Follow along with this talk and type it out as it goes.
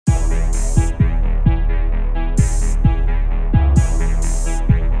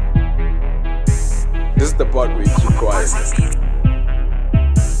part where you keep quiet.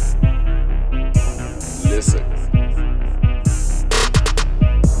 Listen,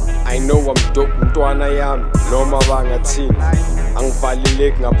 I know I'm dope, mntwana yami noma bangathini.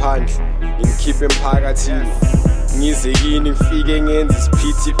 Angivaleleki ngaphandle, ngikhiphe emphakathini. Ngize kini ngifike ngenze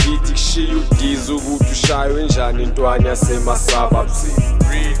isiphithiphithi kushiya udiza ukuthi ushaywe njani intwana yasema-suburbs.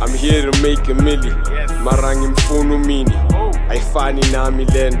 I'm here to make a milli, mara ngimfuna umini. Ayifani nami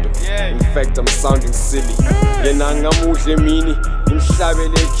lento, in fact I'm sounding silly. Yena ngamuhle mini,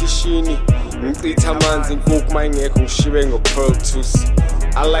 ngimhlabele ekhishini. Ngichitha amanzi inkukhu mayingekho ngishiwe ngo-Pearl Tooth.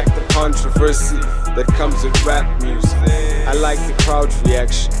 I like the controversy that comes with rap music. I like the crowd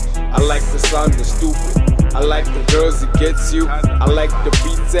reaction, I like the sounding stupid. I like the girls it gets you, I like the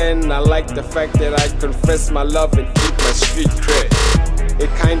beats, and I like the fact that I confess my love and keep my street cred. It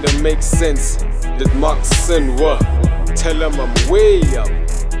kinda makes sense that Mark sin were. Tell him I'm way up,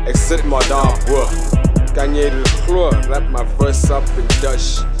 except my dog were. Kanye Lukhlor, rap my verse up in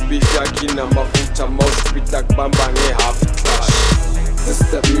Dutch. Beat yakina mafuta most beat like bamba nge half clash. This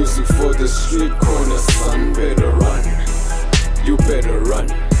that music for the street corner, son, better run. You better run.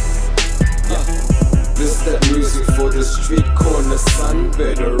 Yeah. This that music for the street corner, son,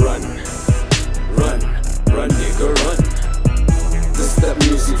 better run. Run, run, nigga, run. This that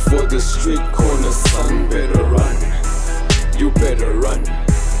music for the street corner, son, better run. You better run.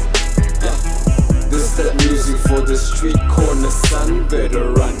 Yeah. This that music for the street corner, son,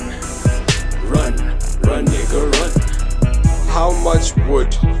 better run. Run, run, nigga, run. How much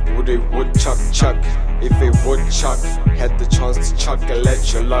wood a woodchuck chuck if a woodchuck had the chance to chuck and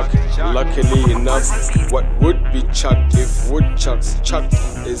let your luck? Luckily enough, what would be chucked if woodchucks chucked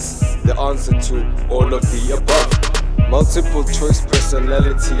is the answer to all of the above. Multiple choice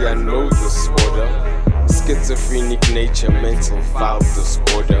personality, I know disorder. Schizophrenic nature, mental foul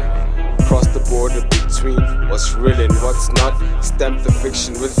disorder. Cross the border between what's real and what's not. Stamp the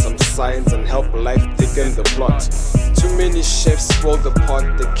fiction with some science and help life thicken the plot. Too many chefs spoil the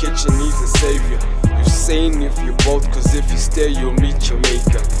pot, the kitchen needs a savior. You're sane if you both, cause if you stare you'll meet your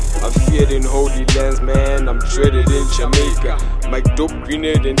maker. I'm feared in holy lands, man, I'm dreaded in Jamaica. My dope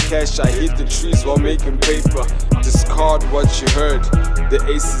greener than cash, I hit the trees while making paper. Discard what you heard, the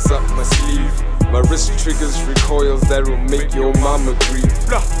ace is up my sleeve. My wrist triggers recoils that will make your mama grieve.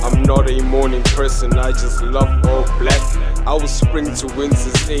 I'm not a morning person, I just love all black. I will spring to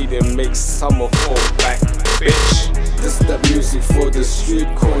winter's aid and make summer fall back, bitch. This that music for the street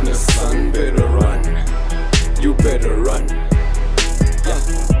corner, son, better run. You better run. Yeah.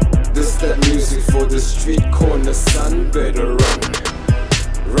 This that music for the street corner, son, better run.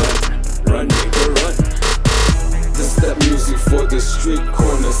 Run, run, nigga, run. This that music for the street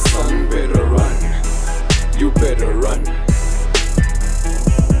corner, son, better run. You better run.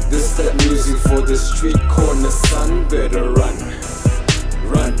 This that music for the street corner, son, better run.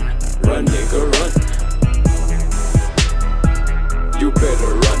 Run, run, nigga, run. You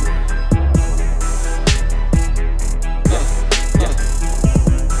better run. Yeah, yeah.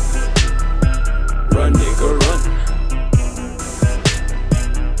 Run, nigga, run.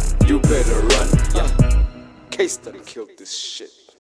 You better run. Yeah. Case done killed this shit.